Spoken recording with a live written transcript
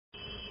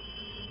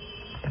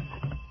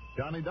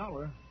Johnny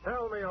Dollar.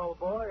 Tell me, old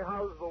boy,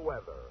 how's the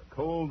weather?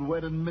 Cold,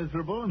 wet, and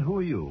miserable, and who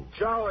are you?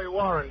 Charlie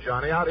Warren,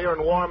 Johnny, out here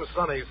in warm,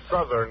 sunny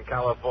Southern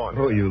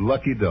California. Oh, you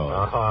lucky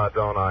dog.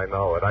 Don't I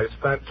know it. I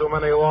spent too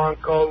many long,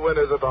 cold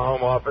winters at the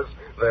home office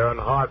there in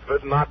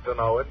Hartford not to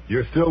know it.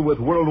 You're still with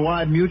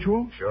Worldwide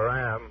Mutual? Sure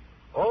am.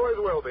 Always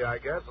will be, I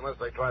guess, unless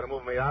they try to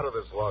move me out of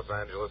this Los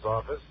Angeles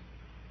office.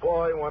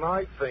 Boy, when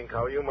I think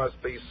how you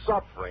must be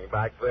suffering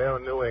back there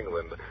in New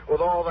England with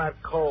all that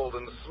cold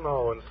and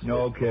snow and sleet.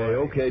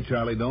 Okay,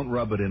 Charlie, don't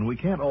rub it in. We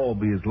can't all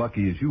be as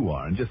lucky as you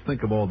are, and just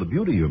think of all the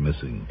beauty you're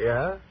missing.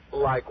 Yeah?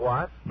 Like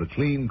what? The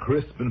clean,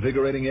 crisp,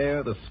 invigorating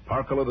air, the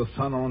sparkle of the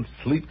sun on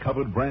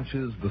sleet-covered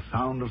branches, the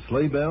sound of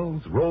sleigh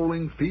bells,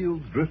 rolling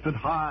fields drifted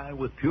high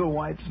with pure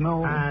white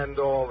snow. And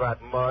all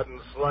that mud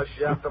and slush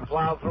you have to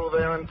plow through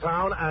there in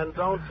town, and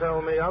don't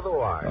tell me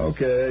otherwise.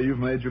 Okay, you've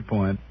made your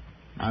point.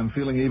 I'm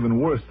feeling even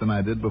worse than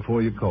I did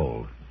before you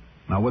called.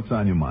 Now, what's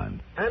on your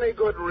mind? Any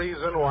good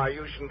reason why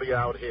you shouldn't be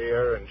out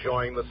here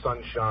enjoying the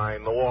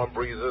sunshine, the warm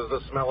breezes, the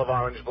smell of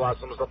orange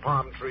blossoms, the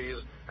palm trees,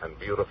 and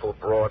beautiful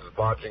broads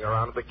barging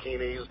around in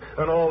bikinis,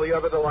 and all the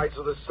other delights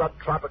of this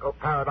subtropical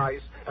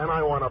paradise, and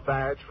I want a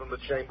badge from the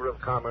Chamber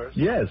of Commerce?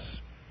 Yes.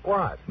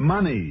 What?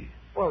 Money.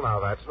 Well, now,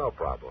 that's no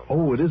problem.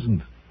 Oh, it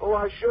isn't. Well,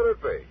 why should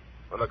it be?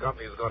 When the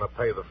company's going to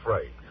pay the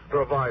freight.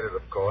 Provided,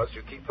 of course,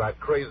 you keep that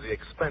crazy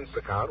expense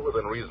account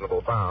within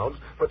reasonable bounds,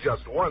 but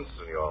just once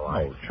in your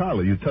life. Oh,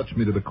 Charlie, you touched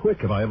me to the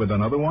quick. Have I ever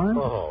done otherwise?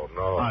 Oh,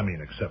 no. I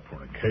mean, except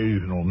for an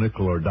occasional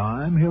nickel or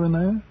dime here and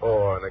there.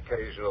 Or an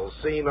occasional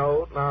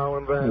C-note now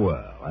and then.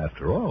 Well,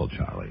 after all,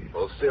 Charlie.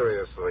 Well,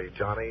 seriously,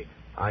 Johnny,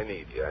 I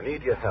need you. I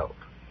need your help.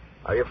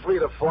 Are you free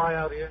to fly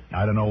out here?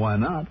 I don't know why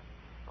not.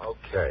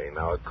 Okay,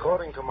 now,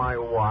 according to my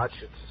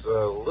watch, it's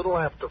a little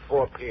after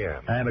 4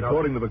 p.m. And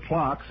according to the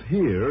clocks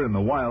here in the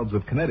wilds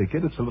of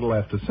Connecticut, it's a little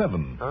after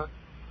 7. Huh?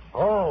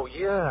 Oh,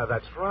 yeah,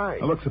 that's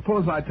right. Now, look,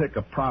 suppose I take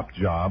a prop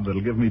job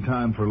that'll give me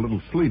time for a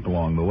little sleep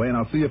along the way, and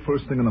I'll see you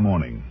first thing in the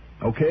morning.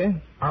 Okay?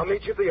 I'll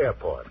meet you at the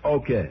airport.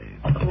 Okay.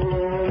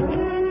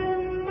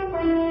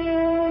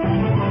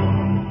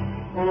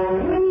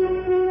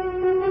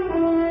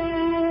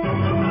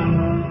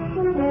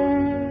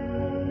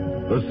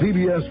 The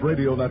CBS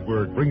Radio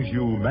Network brings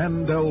you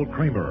Mandel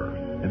Kramer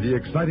and the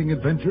exciting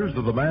adventures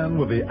of the man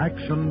with the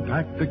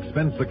action-packed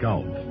expense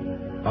account.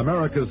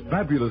 America's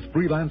fabulous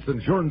freelance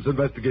insurance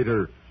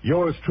investigator,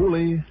 yours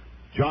truly,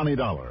 Johnny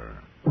Dollar.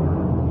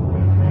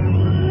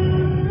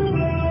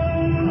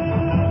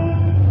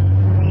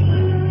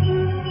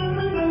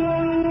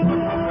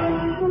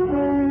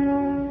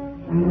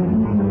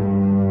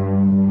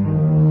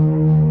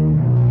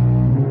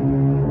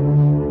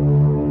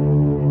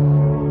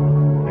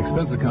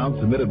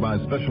 Submitted by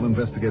Special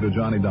Investigator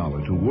Johnny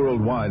Dollar to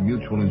Worldwide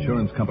Mutual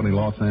Insurance Company,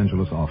 Los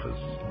Angeles office.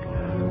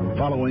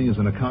 Following is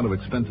an account of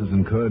expenses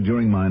incurred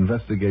during my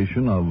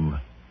investigation of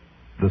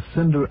the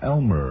Cinder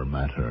Elmer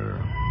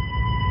matter.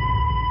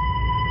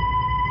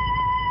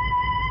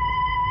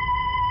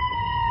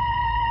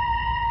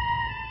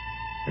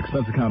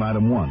 Expense account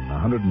item 1,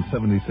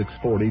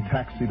 $176.40,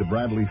 taxi to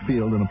Bradley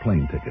Field and a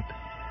plane ticket.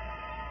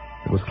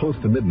 It was close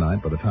to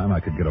midnight by the time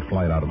I could get a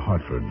flight out of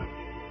Hartford.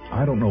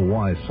 I don't know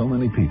why so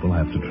many people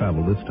have to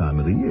travel this time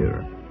of the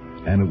year.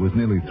 And it was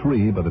nearly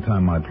 3 by the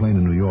time my plane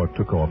in New York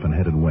took off and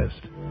headed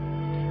west.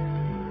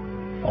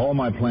 All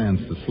my plans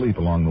to sleep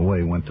along the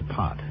way went to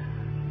pot.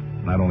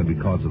 Not only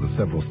because of the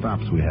several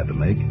stops we had to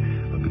make,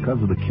 but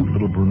because of the cute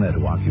little brunette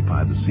who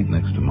occupied the seat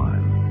next to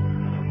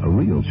mine. A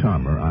real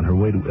charmer on her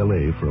way to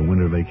L.A. for a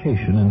winter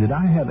vacation, and did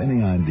I have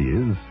any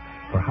ideas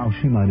for how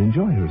she might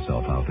enjoy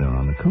herself out there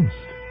on the coast?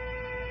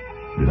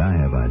 Did I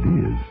have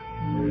ideas?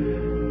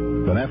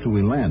 But after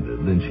we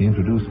landed, then she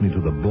introduced me to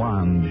the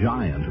blonde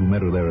giant who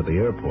met her there at the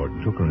airport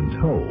and took her in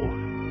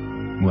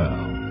tow. Well,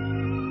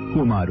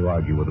 who am I to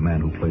argue with a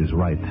man who plays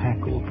right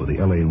tackle for the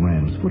L.A.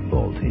 Rams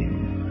football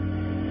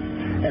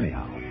team?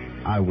 Anyhow,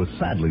 I was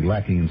sadly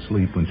lacking in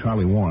sleep when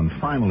Charlie Warren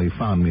finally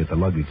found me at the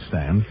luggage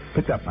stand,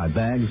 picked up my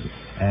bags,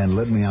 and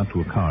led me out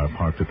to a car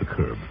parked at the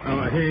curb.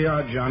 Here you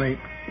are, Johnny.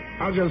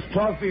 I'll just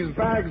toss these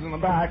bags in the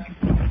back.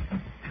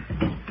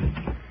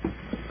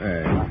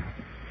 Hey.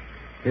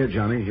 Here,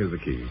 Johnny, here's the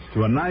keys.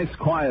 To a nice,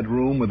 quiet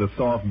room with a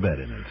soft bed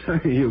in it.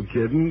 Are you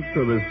kidding?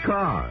 To this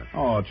car.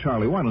 Oh,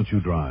 Charlie, why don't you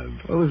drive?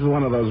 Well, this is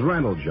one of those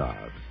rental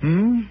jobs.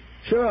 Hmm?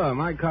 Sure,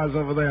 my car's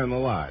over there in the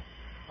lot.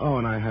 Oh,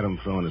 and I had him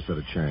throw in a set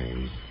of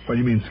chains. What,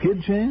 you mean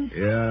skid chains?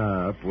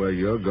 Yeah, up where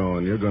you're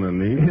going, you're going to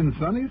need... In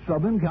sunny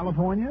Southern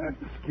California?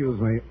 Excuse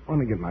me, let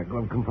me get my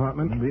glove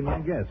compartment. Be my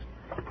guest.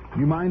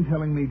 You mind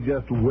telling me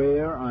just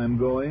where I'm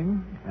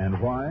going and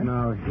why?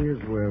 Now,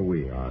 here's where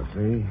we are,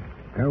 see?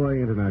 L.A.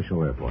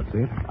 International Airport,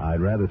 see it?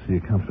 I'd rather see a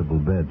comfortable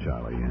bed,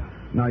 Charlie.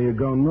 Now, you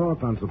go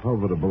north on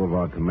Sepulveda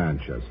Boulevard to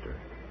Manchester.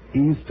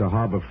 East to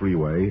Harbor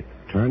Freeway,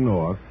 turn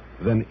north,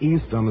 then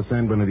east on the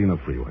San Bernardino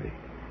Freeway.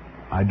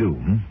 I do,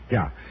 hmm?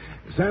 Yeah.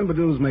 San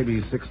Bernardino's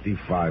maybe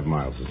 65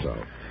 miles or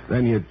so.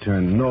 Then you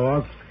turn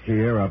north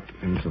here up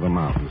into the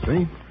mountains,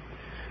 see?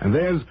 And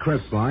there's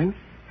Crestline.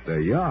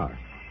 There you are.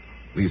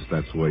 At least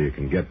that's where you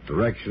can get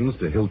directions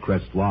to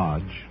Hillcrest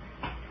Lodge.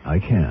 I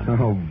can.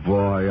 Oh,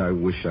 boy, I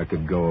wish I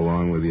could go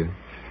along with you.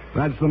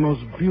 That's the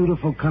most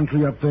beautiful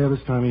country up there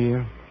this time of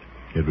year.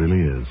 It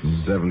really is.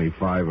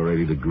 75 or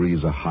 80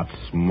 degrees of hot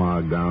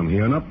smog down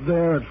here. And up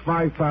there at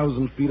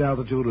 5,000 feet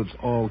altitude, it's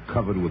all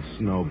covered with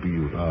snow.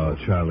 Beautiful. Oh,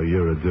 Charlie,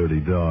 you're a dirty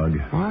dog.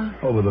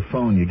 What? Over the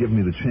phone, you give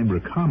me the Chamber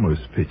of Commerce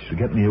pitch to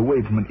get me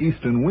away from an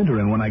eastern winter,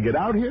 and when I get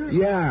out here...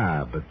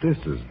 Yeah, but this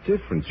is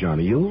different,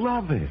 Johnny. You'll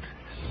love it.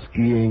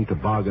 Skiing,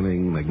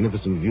 tobogganing,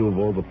 magnificent view of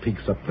all the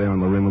peaks up there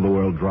on the rim of the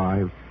World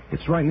Drive.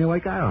 It's right near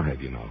Lake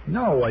Arrowhead, you know.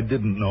 No, I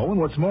didn't know,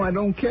 and what's more, I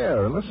don't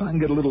care. Unless I can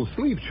get a little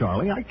sleep,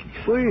 Charlie, I can...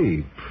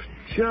 Sleep?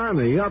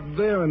 Johnny, up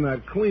there in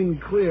that clean,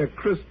 clear,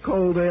 crisp,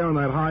 cold air on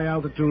that high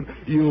altitude,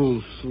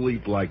 you'll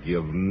sleep like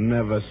you've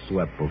never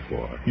slept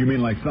before. You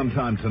mean like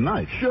sometime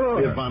tonight?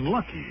 Sure. If I'm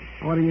lucky.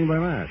 What do you mean by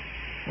that?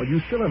 Well,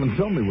 you still haven't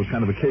told me what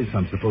kind of a case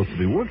I'm supposed to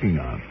be working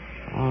on.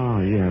 Oh,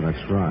 yeah,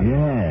 that's right.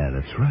 Yeah,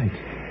 that's right.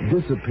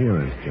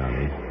 Disappearance,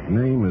 Johnny.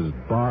 Name is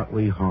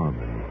Bartley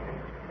Harmon.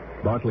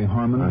 Bartley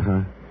Harmon?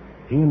 Uh-huh.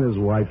 He and his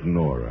wife,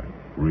 Nora.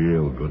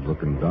 Real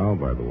good-looking doll,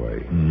 by the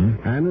way.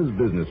 Mm-hmm. And his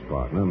business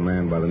partner, a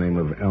man by the name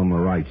of Elmer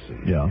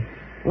Wrightson. Yeah.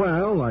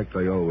 Well, like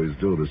they always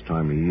do this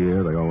time of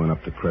year, they all went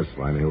up to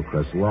Crestline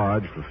Hillcrest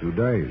Lodge for a few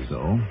days.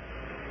 So?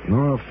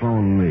 Nora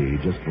phoned me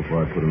just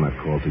before I put in that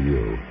call to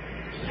you.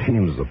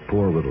 Seems the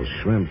poor little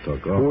shrimp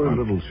took off. Poor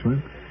little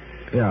shrimp?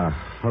 Yeah,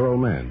 her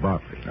old man,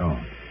 Bartley. Oh.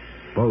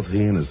 Both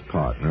he and his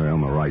partner,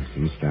 Elmer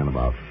Wrightson, stand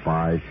about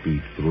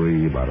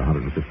 5'3", about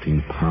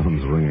 115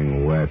 pounds,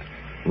 wringing wet.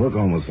 Look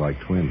almost like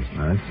twins.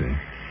 I see.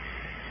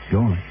 Go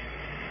on.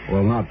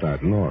 Well, not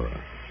that Nora.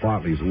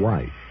 Bartley's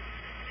wife.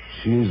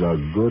 She's a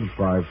good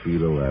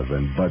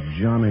 5'11", but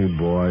Johnny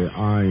boy,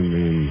 I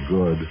mean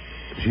good.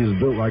 She's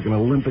built like an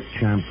Olympic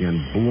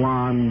champion,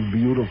 blonde,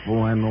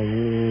 beautiful,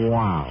 and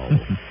wow.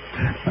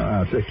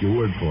 I'll take your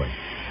word for it.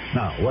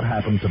 Now, what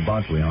happened to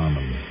Bartley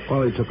Harmon?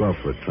 Well, he took off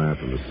for a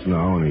tramp in the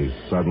snow, and he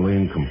suddenly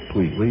and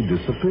completely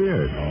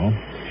disappeared. Oh?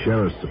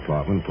 Sheriff's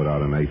Department put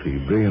out an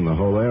APB in the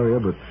whole area,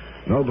 but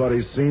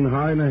nobody's seen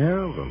hide nor hair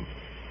of him.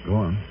 Go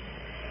on.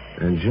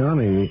 And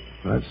Johnny,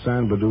 that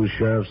San Badu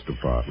Sheriff's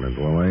Department,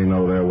 well, they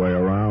know their way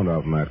around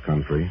out in that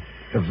country.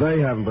 If they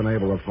haven't been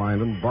able to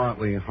find him,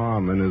 Bartley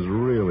Harmon is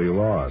really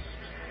lost.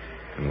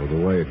 And with the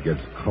way it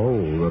gets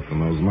cold up in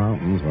those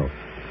mountains, well...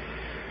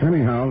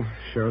 Anyhow,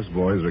 sheriff's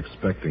boys are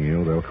expecting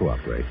you. They'll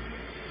cooperate.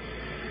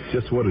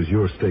 Just what is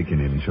your stake in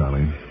him,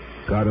 Charlie?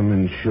 Got him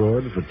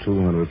insured for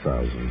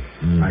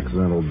 $200,000.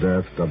 Accidental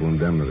death, double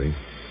indemnity.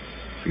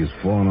 If he's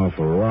fallen off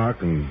a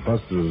rock and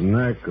busted his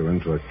neck or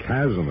into a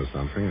chasm or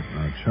something.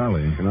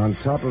 Charlie. And on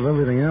top of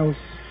everything else,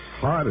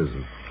 heart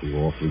isn't too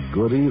awfully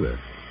good either.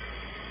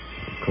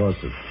 Of course,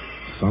 if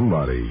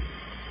somebody...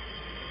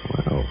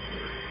 Well,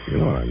 you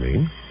know what I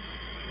mean.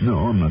 No,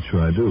 I'm not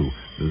sure I do.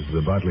 Does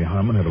Bartley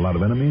Harmon have a lot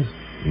of enemies?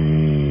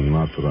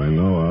 Not that I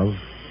know of.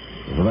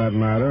 For that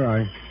matter,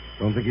 I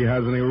don't think he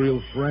has any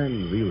real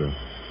friends either.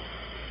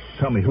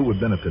 Tell me, who would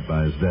benefit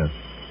by his death?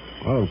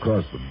 Well, of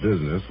course, the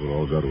business would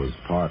all go to his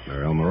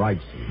partner, Elmer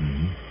Wrightson.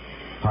 Mm-hmm.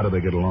 How do they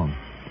get along?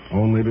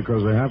 Only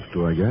because they have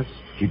to, I guess.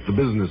 Keep the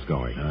business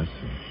going. I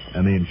see.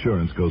 And the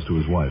insurance goes to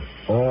his wife?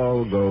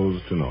 All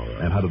goes to Nora.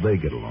 And how do they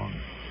get along?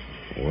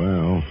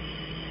 Well,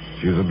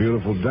 she's a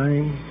beautiful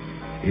dame.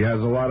 He has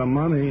a lot of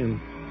money,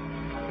 and,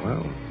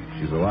 well,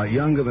 she's a lot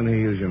younger than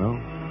he is, you know.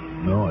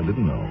 No, I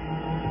didn't know.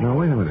 Now,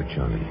 wait a minute,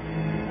 Johnny.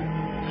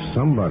 If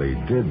somebody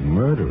did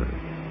murder him,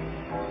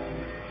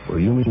 well,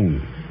 you mean...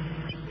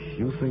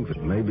 You think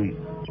that maybe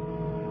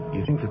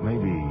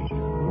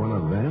one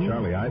of them?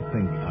 Charlie, I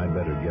think I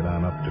better get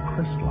on up to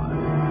Crestline.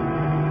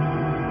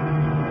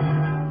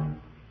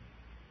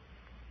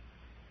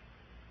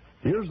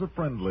 Here's a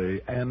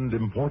friendly and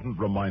important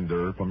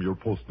reminder from your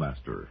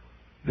postmaster.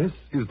 This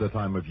is the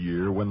time of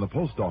year when the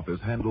post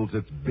office handles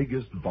its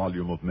biggest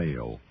volume of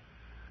mail.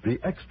 The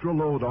extra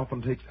load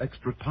often takes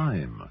extra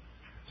time.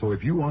 So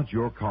if you want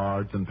your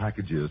cards and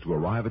packages to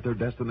arrive at their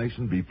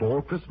destination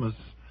before Christmas,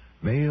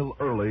 mail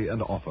early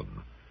and often.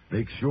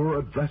 Make sure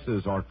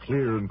addresses are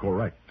clear and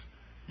correct.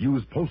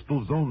 Use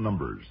postal zone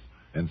numbers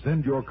and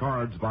send your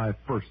cards by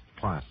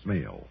first-class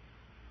mail.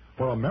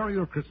 For a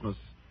merrier Christmas,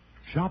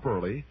 shop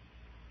early,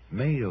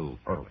 mail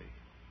early.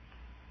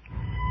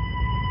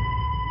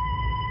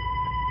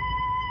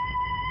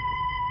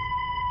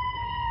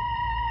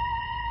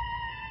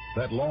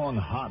 That long,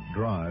 hot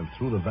drive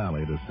through the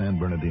valley to San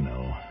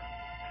Bernardino.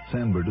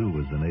 San Bernardino,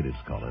 as the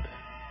natives call it,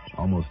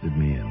 almost did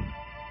me in.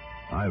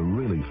 I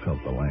really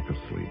felt the lack of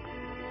sleep.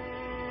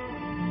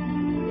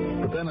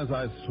 But then as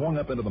I swung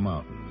up into the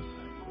mountains,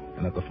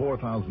 and at the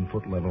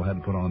 4,000-foot level had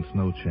to put on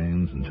snow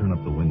chains and turn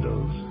up the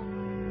windows,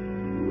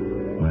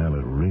 well,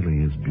 it really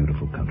is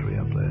beautiful country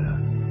up there.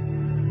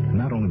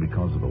 Not only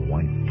because of the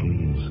white,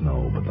 clean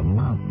snow, but the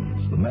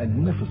mountains, the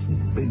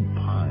magnificent big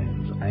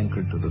pines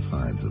anchored to the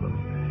sides of them,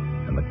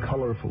 and the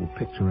colorful,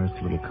 picturesque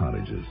little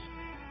cottages.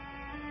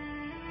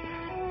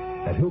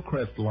 At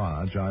Hillcrest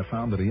Lodge, I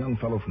found that a young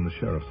fellow from the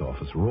sheriff's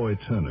office, Roy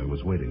Turner,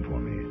 was waiting for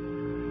me.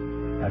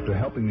 After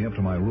helping me up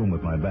to my room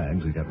with my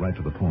bags, he got right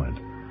to the point.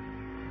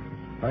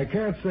 I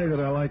can't say that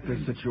I like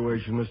this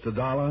situation, Mr.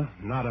 Dollar.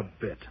 Not a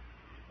bit.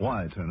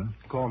 Why, Turner?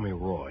 Call me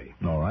Roy.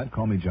 All right,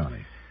 call me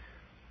Johnny.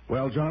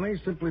 Well, Johnny,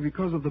 simply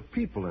because of the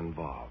people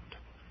involved.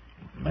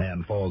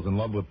 Man falls in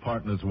love with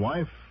partner's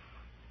wife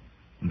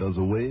and does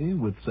away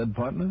with said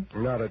partner?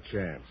 Not a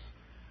chance.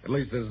 At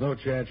least there's no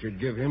chance you'd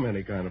give him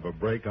any kind of a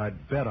break.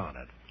 I'd bet on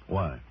it.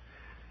 Why?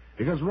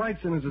 Because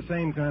Wrightson is the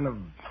same kind of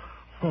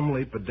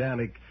homely,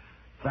 pedantic,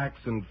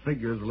 facts and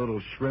figures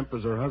little shrimp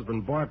as her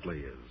husband Bartley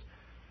is.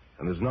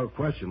 And there's no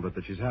question but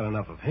that she's had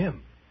enough of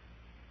him.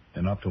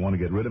 Enough to want to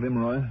get rid of him,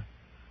 Roy?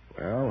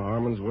 Well,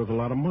 Harmon's worth a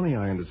lot of money,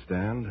 I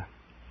understand.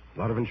 A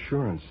lot of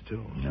insurance,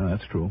 too. Yeah,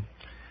 that's true.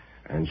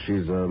 And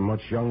she's a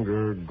much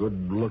younger,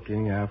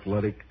 good-looking,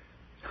 athletic...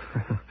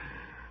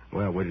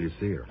 Well, where do you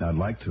see her? I'd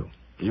like to.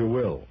 You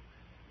will.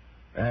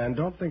 And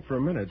don't think for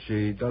a minute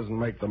she doesn't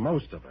make the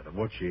most of it, of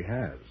what she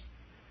has.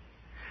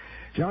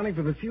 Johnny,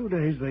 for the few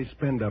days they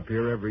spend up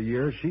here every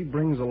year, she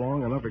brings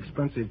along enough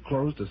expensive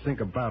clothes to sink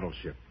a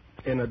battleship.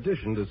 In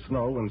addition to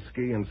snow and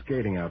ski and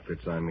skating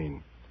outfits, I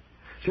mean.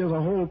 She has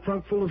a whole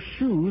trunk full of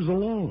shoes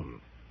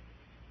alone.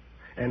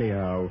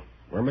 Anyhow,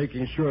 we're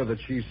making sure that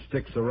she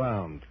sticks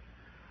around.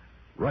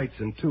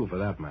 Wrightson, too, for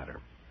that matter.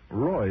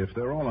 Roy, if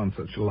they're all on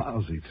such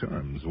lousy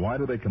terms, why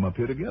do they come up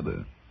here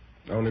together?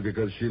 Only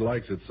because she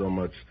likes it so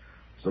much.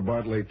 So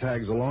Bartley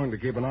tags along to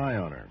keep an eye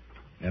on her.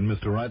 And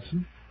Mr.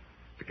 Wrightson?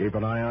 To keep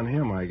an eye on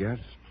him, I guess.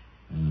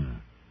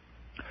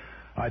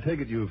 I take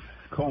it you've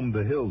combed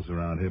the hills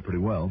around here pretty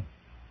well.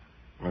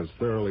 As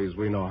thoroughly as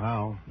we know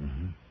how.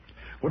 Mm-hmm.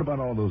 What about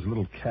all those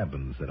little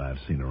cabins that I've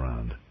seen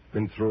around?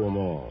 Been through them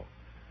all.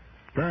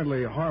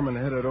 Apparently, Harmon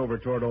headed over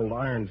toward Old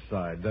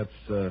Ironside.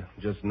 That's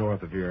just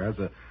north of here. Has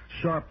a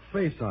sharp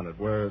face on it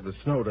where the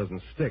snow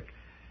doesn't stick.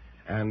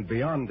 And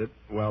beyond it,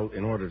 well,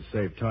 in order to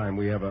save time,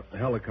 we have a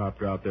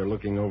helicopter out there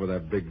looking over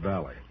that big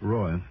valley.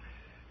 Roy?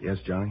 Yes,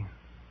 Johnny?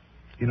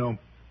 You know,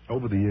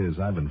 over the years,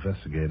 I've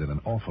investigated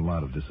an awful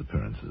lot of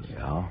disappearances.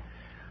 Yeah?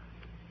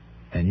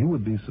 And you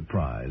would be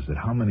surprised at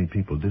how many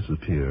people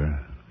disappear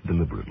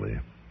deliberately,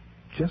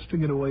 just to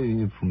get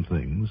away from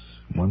things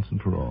once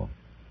and for all.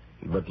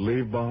 But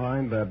leave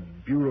behind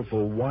that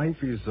beautiful wife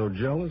he's so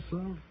jealous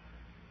of?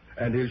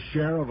 And his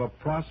share of a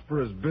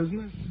prosperous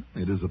business?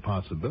 It is a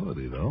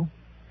possibility, though,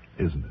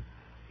 isn't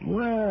it?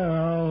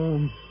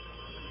 Well...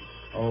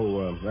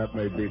 Oh, that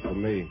may be for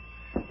me.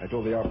 I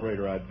told the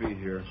operator I'd be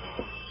here.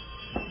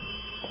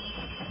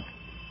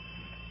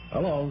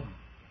 Hello?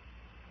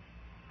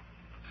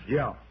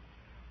 Yeah.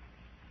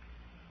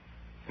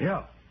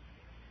 Yeah.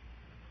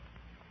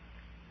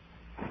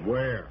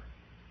 Where?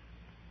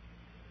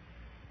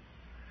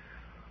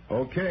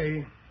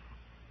 Okay.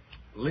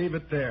 Leave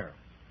it there.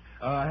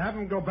 Have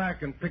him go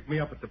back and pick me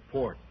up at the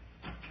port.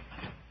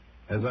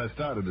 As I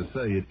started to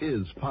say, it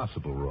is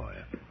possible, Roy.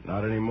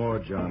 Not anymore,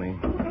 Johnny.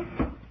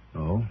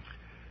 Oh?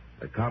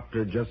 The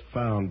copter just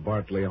found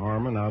Bartley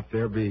Harmon out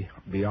there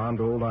beyond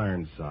Old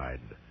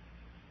Ironside.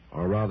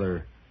 Or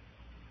rather,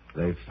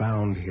 they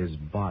found his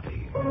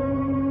body.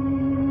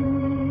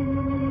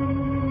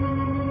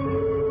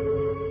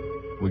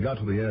 We got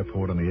to the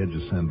airport on the edge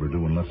of San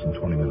Bernardino in less than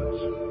 20 minutes.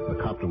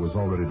 The copter was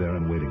already there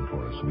and waiting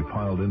for us. We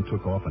piled in,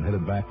 took off, and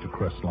headed back to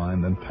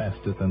Crestline, then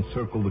past it, then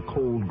circled the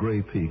cold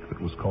gray peak that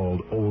was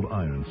called Old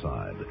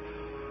Ironside.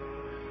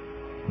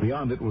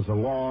 Beyond it was a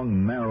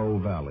long, narrow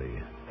valley,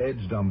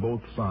 edged on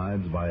both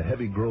sides by a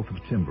heavy growth of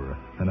timber,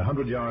 and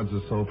 100 yards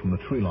or so from the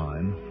tree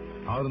line,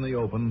 out in the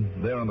open,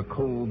 there on the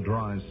cold,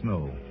 dry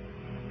snow,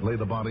 lay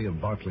the body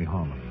of Bartley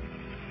Harmon.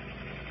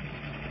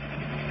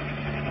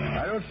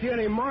 I don't see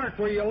any mark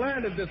where you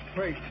landed this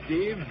crate,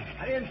 Steve.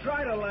 I didn't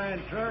try to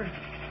land, sir.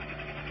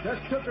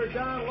 Just took her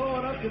down low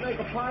enough to make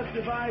a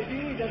positive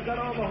ID, then got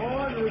on the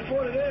horn and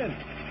reported in.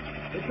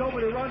 They told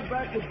me to run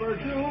back to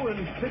Purdue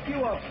and pick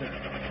you up, sir.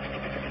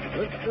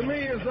 Looks to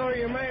me as though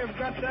you may have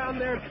got down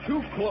there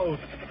too close.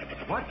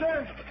 What,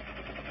 sir?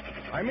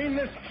 I mean,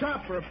 this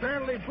chopper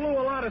apparently blew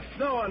a lot of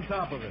snow on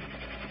top of it.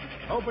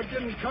 Hope it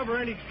didn't cover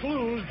any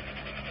clues.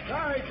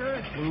 Sorry,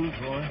 sir. Clues,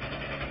 Roy?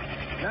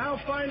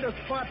 Now find a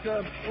spot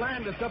to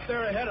land us up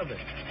there ahead of it.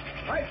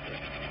 Right, sir.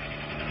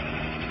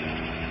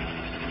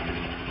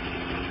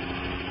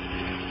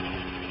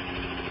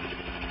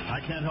 I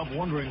can't help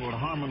wondering what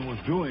Harmon was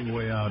doing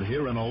way out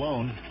here and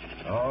alone.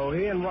 Oh,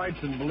 he and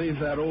Wrightson believe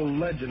that old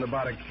legend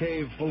about a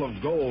cave full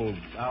of gold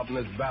out in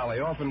this valley.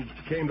 Often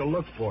came to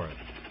look for it.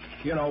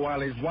 You know, while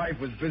his wife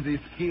was busy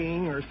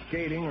skiing or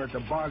skating or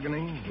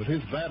tobogganing. With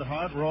his bad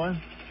heart, Roy?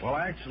 Well,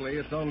 actually,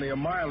 it's only a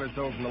mile or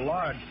so from the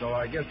lodge, so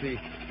I guess he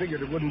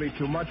figured it wouldn't be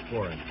too much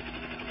for him.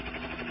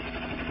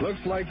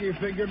 Looks like he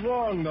figured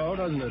wrong, though,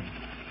 doesn't it?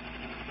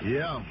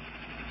 Yeah.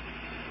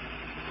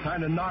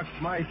 Kind of knocks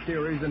my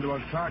theories into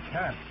a cocked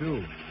hat,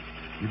 too.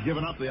 You've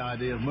given up the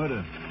idea of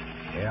murder.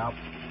 Yep.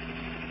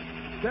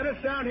 Set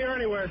us down here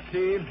anywhere,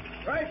 Steve.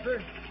 Right,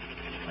 sir.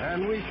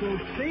 And we shall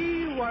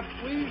see what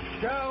we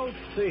shall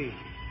see.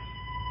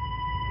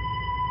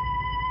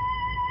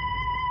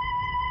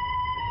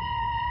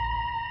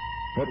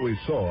 What we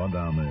saw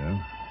down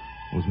there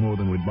was more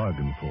than we'd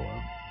bargained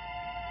for.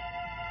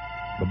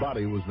 The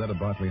body was that of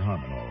Bartley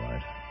Harmon, all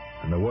right,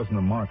 and there wasn't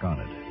a mark on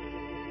it.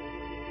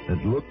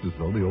 It looked as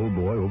though the old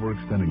boy,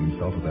 overextending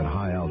himself at that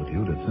high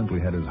altitude, had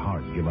simply had his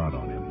heart give out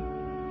on him.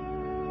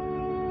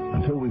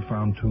 Until we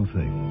found two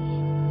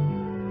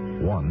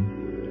things. One,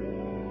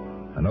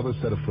 another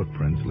set of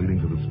footprints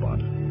leading to the spot,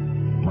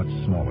 much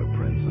smaller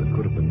prints that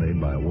could have been made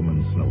by a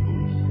woman's snow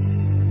boots.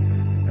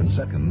 And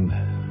second,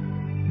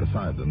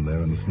 beside them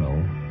there in the snow,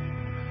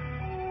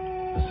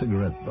 a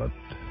cigarette butt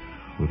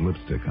with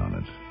lipstick on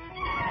it.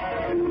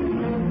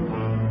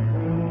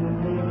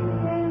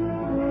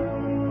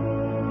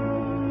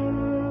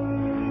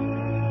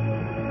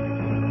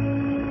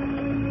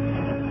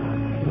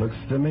 Looks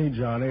to me,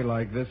 Johnny,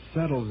 like this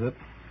settles it.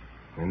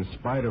 In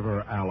spite of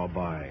her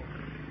alibi.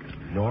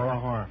 Nora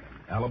Harmon.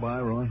 Alibi,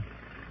 Roy?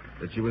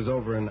 That she was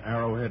over in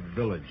Arrowhead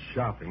Village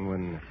shopping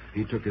when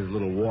he took his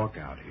little walk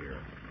out here.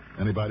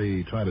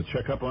 Anybody try to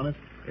check up on it?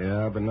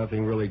 Yeah, but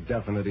nothing really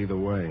definite either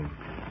way.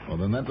 Well,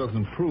 then that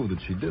doesn't prove that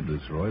she did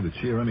this, Roy, that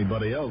she or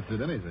anybody else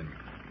did anything.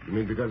 You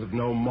mean because of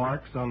no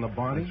marks on the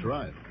body? That's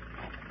right.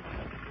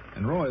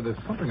 And, Roy, there's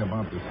something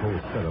about this whole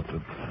setup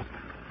that...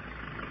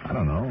 I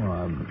don't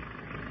know.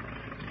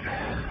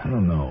 I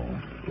don't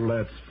know.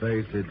 Let's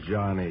face it,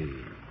 Johnny.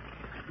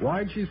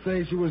 Why'd she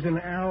say she was in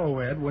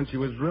Arrowhead when she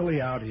was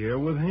really out here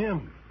with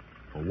him?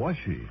 Or was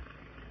she?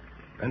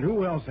 And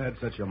who else had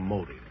such a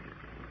motive?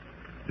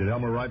 Did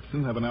Elmer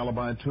Wrightson have an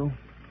alibi, too?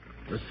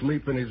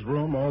 Asleep in his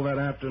room all that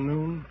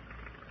afternoon?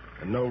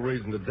 And no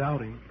reason to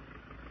doubt him.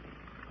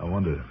 I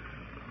wonder.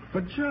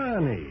 But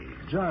Johnny,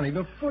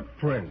 the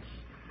footprints.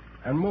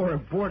 And more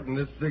important,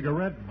 this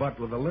cigarette butt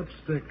with a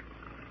lipstick.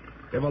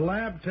 If a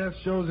lab test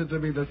shows it to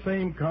be the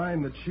same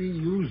kind that she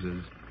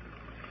uses...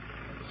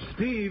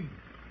 Steve.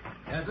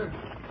 Yes, sir?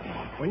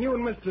 When you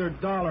and Mr.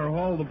 Dollar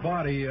haul the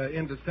body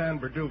into San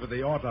Bernardino for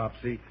the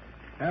autopsy,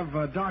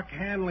 have Doc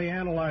Hanley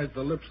analyze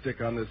the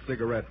lipstick on this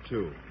cigarette,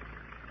 too.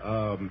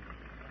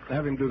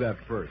 Have him do that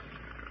first.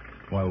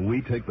 While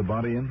we take the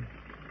body in?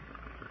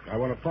 I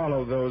want to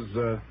follow those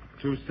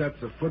two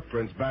sets of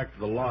footprints back to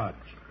the lodge.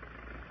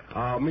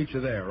 I'll meet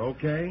you there,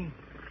 okay?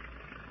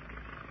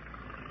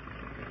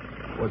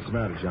 What's the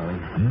matter, Johnny?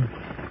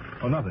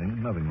 Oh,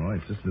 nothing, Roy.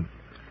 It's just that...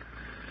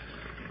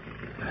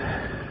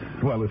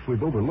 Well, if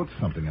we've overlooked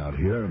something out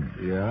here...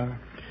 Yeah?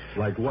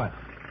 Like what?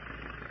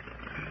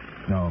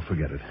 No,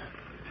 forget it.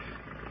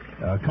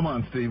 Come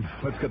on, Steve.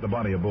 Let's get the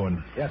body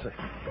aboard. Yes, sir.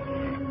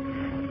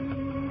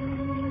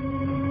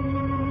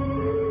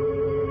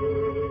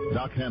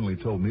 Doc Hanley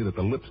told me that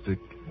the lipstick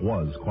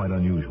was quite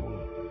unusual.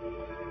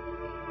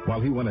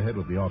 While he went ahead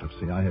with the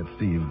autopsy, I had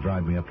Steve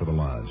drive me up to the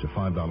lodge. A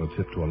 $5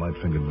 tip to a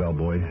light-fingered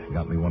bellboy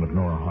got me one of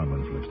Nora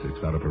Harmon's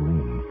lipsticks out of her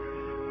room.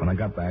 When I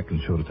got back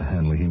and showed it to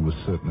Hanley, he was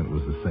certain it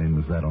was the same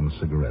as that on the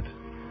cigarette.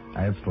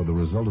 As for the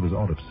result of his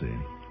autopsy...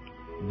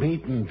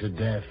 Beaten to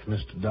death,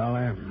 Mr.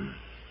 Dollar.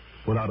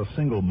 Without a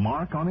single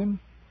mark on him?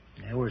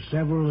 There were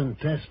several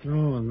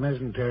intestinal and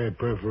mesentery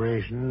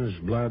perforations,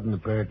 blood in the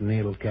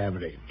peritoneal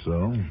cavity.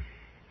 So?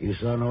 You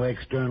saw no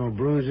external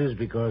bruises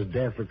because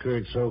death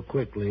occurred so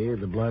quickly,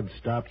 the blood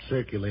stopped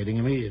circulating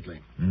immediately.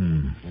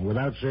 And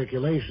without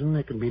circulation,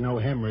 there can be no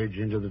hemorrhage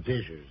into the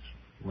tissues.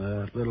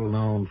 A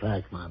little-known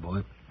fact, my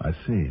boy. I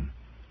see.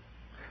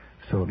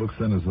 So it looks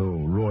then as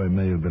though Roy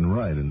may have been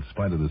right in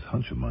spite of this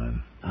hunch of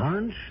mine.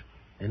 Hunch?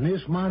 In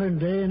this modern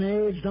day and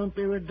age, don't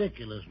be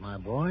ridiculous, my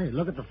boy.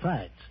 Look at the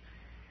facts.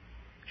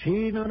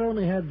 She not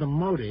only had the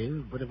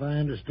motive, but if I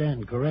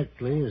understand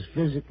correctly, is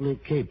physically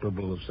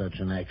capable of such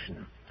an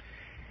action.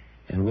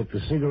 And with the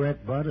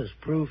cigarette butt as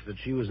proof that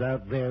she was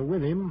out there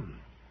with him,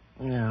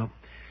 yeah,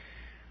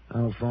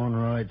 I'll phone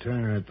Roy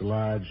Turner at the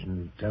lodge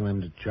and tell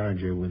him to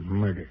charge her with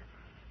murder.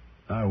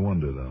 I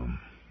wonder, though.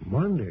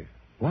 Wonder?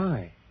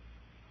 Why?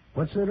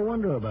 What's there to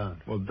wonder about?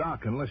 Well,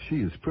 Doc, unless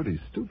she is pretty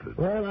stupid.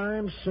 Well,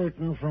 I'm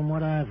certain from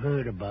what I've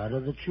heard about her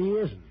that she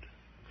isn't.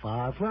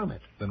 Far from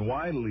it. Then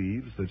why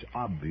leave such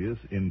obvious,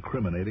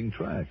 incriminating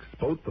tracks?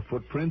 Both the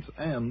footprints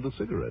and the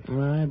cigarette.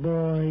 My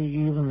boy,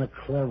 even the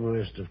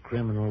cleverest of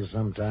criminals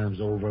sometimes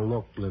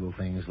overlook little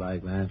things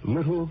like that.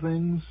 Little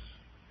things?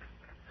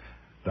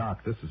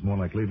 Doc, this is more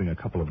like leaving a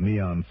couple of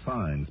neon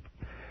signs.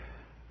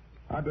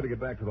 I'd better get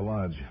back to the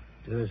lodge.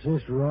 To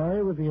assist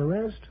Roy with the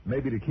arrest?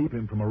 Maybe to keep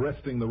him from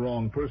arresting the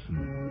wrong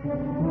person.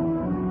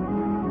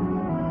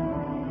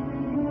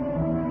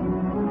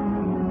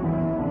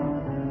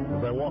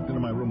 As I walked into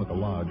my room at the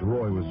lodge,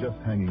 Roy was just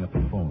hanging up the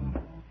phone.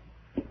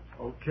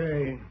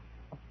 Okay.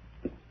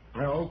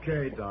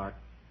 Okay, Doc.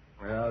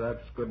 Yeah,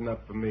 that's good enough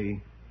for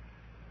me.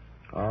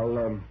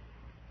 I'll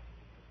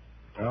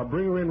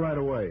bring her in right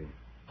away.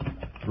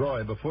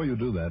 Roy, before you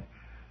do that...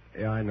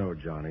 Yeah, I know,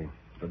 Johnny.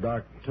 The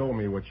doc told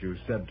me what you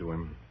said to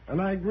him.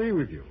 And I agree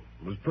with you.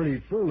 It was pretty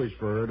foolish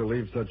for her to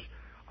leave such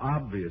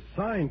obvious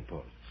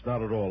signposts.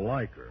 Not at all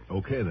like her.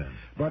 Okay, then.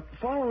 But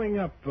following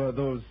up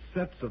those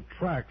sets of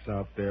tracks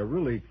out there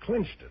really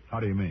clinched it. How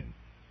do you mean?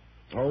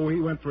 Oh, he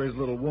went for his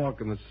little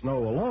walk in the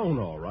snow alone,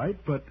 all right,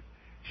 but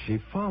she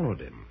followed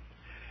him.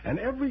 And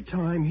every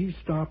time he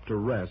stopped to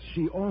rest,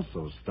 she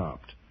also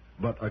stopped.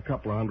 but a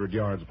couple of 100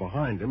 yards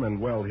behind him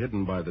and well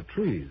hidden by the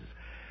trees.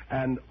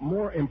 And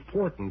more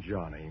important,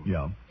 Johnny.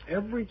 Yeah?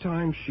 Every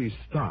time she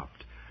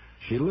stopped,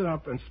 she lit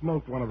up and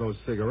smoked one of those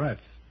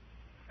cigarettes.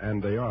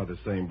 And they are the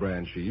same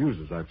brand she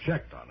uses. I've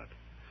checked on it.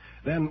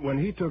 Then, when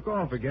he took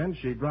off again,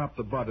 she dropped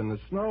the butt in the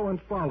snow and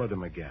followed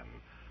him again.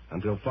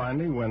 Until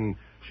finally, when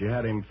she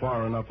had him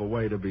far enough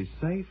away to be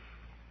safe,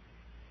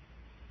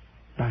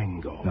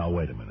 bango. Now,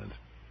 wait a minute.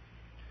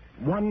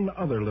 One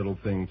other little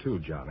thing, too,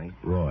 Johnny.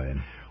 Roy.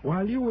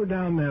 While you were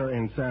down there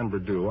in San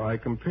Bernardino, I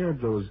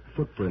compared those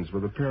footprints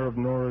with a pair of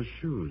Nora's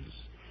shoes.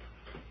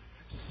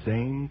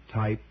 Same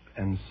type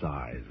and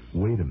size.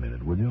 Wait a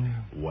minute, will you?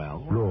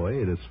 Well?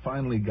 Roy, it has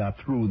finally got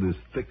through this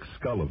thick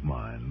skull of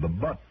mine. The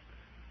butt.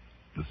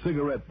 The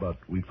cigarette butt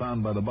we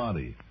found by the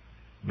body.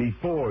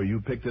 Before you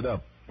picked it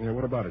up. Yeah,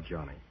 what about it,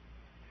 Johnny?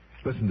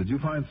 Listen, did you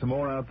find some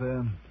more out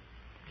there?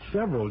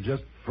 Several,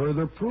 just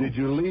further proof. Did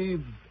you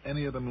leave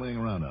any of them laying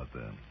around out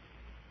there?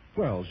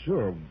 Well,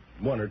 sure.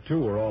 One or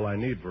two are all I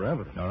need for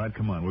evidence. All right,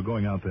 come on. We're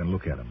going out there and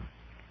look at them.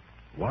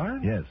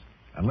 What? Yes.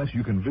 Unless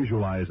you can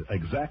visualize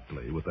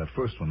exactly what that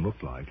first one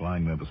looked like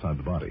lying there beside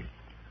the body.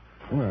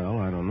 Well,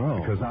 I don't know.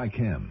 Because I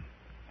can.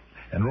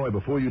 And, Roy,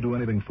 before you do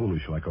anything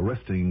foolish like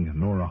arresting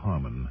Nora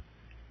Harmon,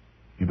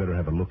 you better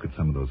have a look at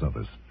some of those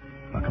others.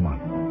 Now, come on.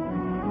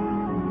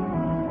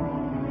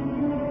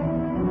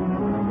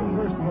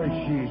 The first place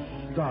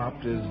she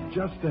stopped is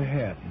just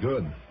ahead.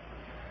 Good.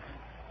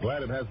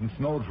 Glad it hasn't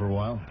snowed for a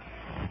while.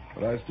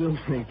 But I still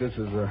think this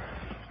is a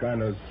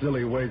kind of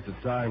silly waste of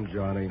time,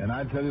 Johnny. And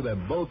I tell you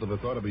that both of us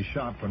ought to be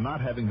shot for not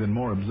having been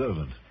more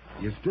observant.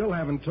 You still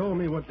haven't told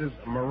me what this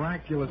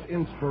miraculous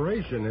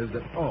inspiration is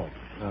that... Oh,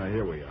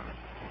 here we are.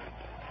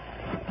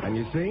 And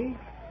you see?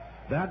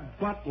 That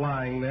butt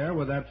lying there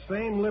with that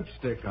same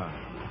lipstick on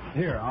it.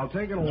 Here, I'll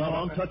take it along. No,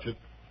 don't touch it.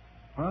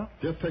 Huh?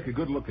 Just take a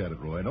good look at it,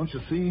 Roy. Don't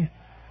you see?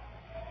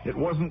 It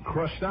wasn't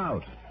crushed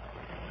out.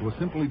 It was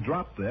simply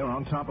dropped there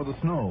on top of the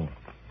snow.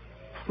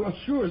 Well,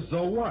 sure,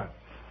 so what?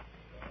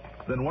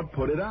 Then what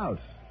put it out?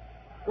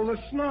 Well, the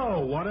snow.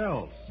 What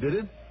else? Did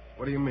it?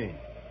 What do you mean?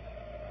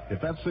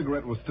 If that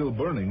cigarette was still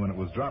burning when it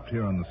was dropped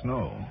here on the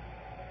snow,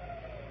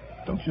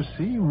 don't you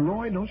see,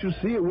 Roy? Don't you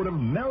see? It would have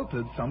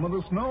melted some of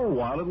the snow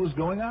while it was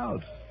going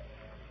out.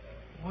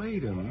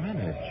 Wait a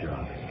minute,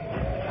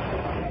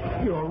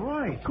 Johnny. You're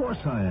right. Of course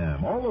I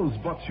am. All those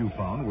butts you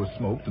found were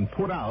smoked and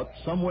put out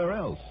somewhere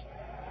else.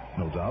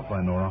 No doubt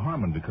by Nora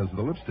Harmon because of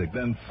the lipstick.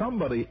 Then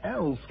somebody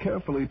else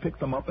carefully picked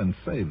them up and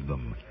saved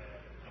them.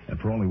 And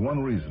for only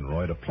one reason,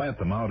 Roy, to plant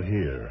them out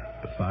here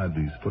beside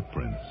these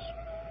footprints.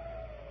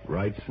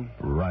 Wrightson?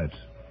 Right.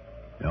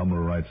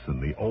 Elmer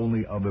Wrightson, the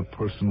only other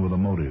person with a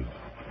motive.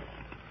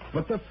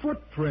 But the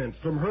footprints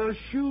from her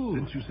shoes.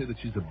 Didn't you say that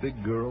she's a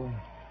big girl?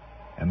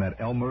 And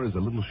that Elmer is a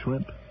little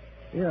shrimp?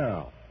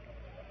 Yeah.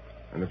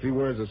 And if he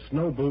wears a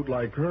snow boot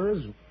like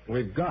hers,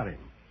 we've got him.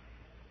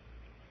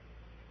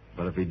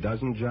 But if he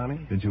doesn't,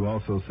 Johnny? Did you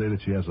also say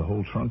that she has a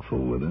whole trunk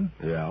full with her?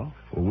 Yeah.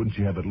 Well, wouldn't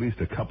she have at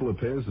least a couple of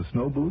pairs of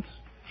snow boots?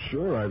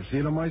 Sure, I've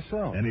seen them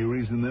myself. Any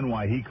reason, then,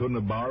 why he couldn't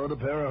have borrowed a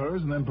pair of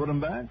hers and then put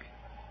them back?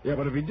 Yeah,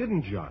 but if he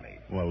didn't, Johnny...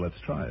 Well, let's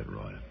try it,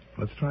 Roy.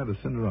 Let's try the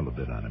Cinderella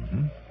bit on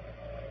him,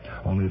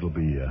 Only it'll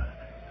be,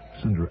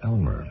 Cinder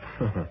Elmer.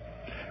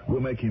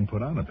 We'll make him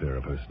put on a pair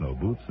of her snow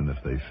boots, and if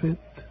they fit...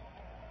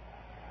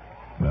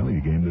 Well, are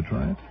you game to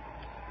try it?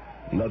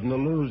 Nothing to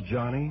lose,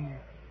 Johnny.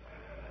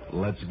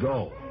 Let's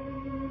go.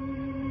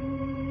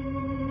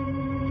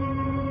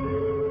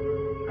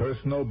 Her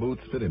snow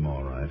boots fit him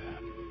all right.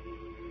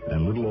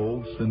 And little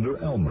old Cinder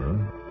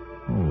Elmer,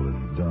 oh,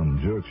 the dumb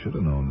jerk should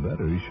have known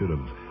better. He should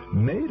have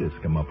made us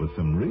come up with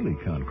some really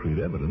concrete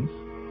evidence.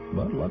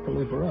 But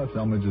luckily for us,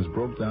 Elmer just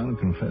broke down and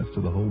confessed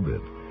to the whole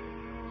bit.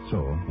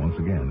 So, once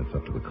again, it's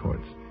up to the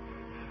courts.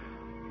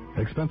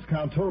 Expense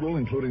account total,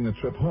 including the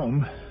trip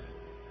home,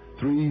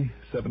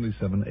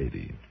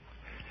 $377.80.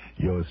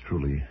 Yours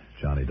truly,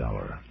 Johnny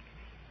Dollar.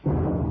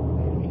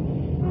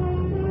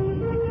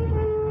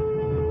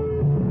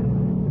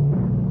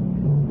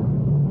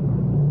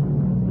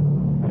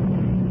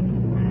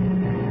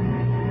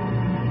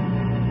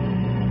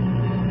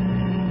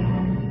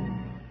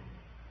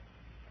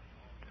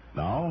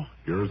 Now,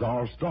 here's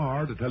our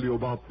star to tell you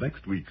about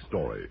next week's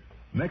story.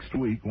 Next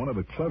week, one of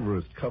the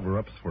cleverest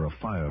cover-ups for a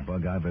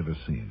firebug I've ever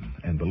seen.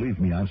 And believe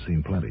me, I've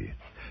seen plenty.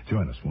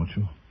 Join us, won't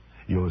you?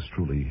 Yours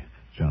truly,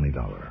 Johnny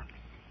Dollar.